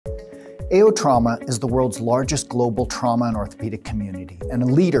AO Trauma is the world's largest global trauma and orthopedic community and a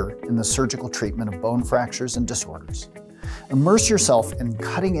leader in the surgical treatment of bone fractures and disorders. Immerse yourself in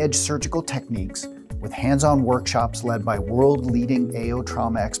cutting-edge surgical techniques with hands-on workshops led by world-leading AO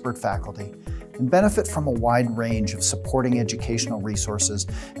Trauma expert faculty and benefit from a wide range of supporting educational resources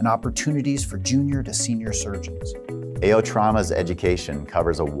and opportunities for junior to senior surgeons. AO Trauma's education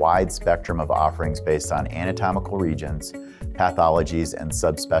covers a wide spectrum of offerings based on anatomical regions, pathologies, and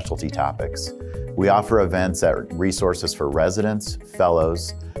subspecialty topics. We offer events at resources for residents,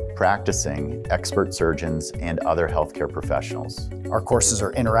 fellows, practicing, expert surgeons, and other healthcare professionals. Our courses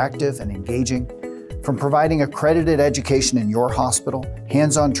are interactive and engaging. From providing accredited education in your hospital,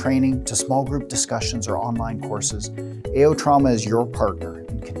 hands-on training, to small group discussions or online courses, AO Trauma is your partner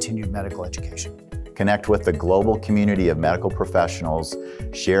in continued medical education. Connect with the global community of medical professionals,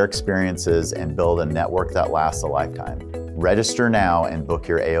 share experiences, and build a network that lasts a lifetime. Register now and book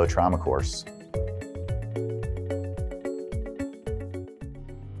your AO Trauma course.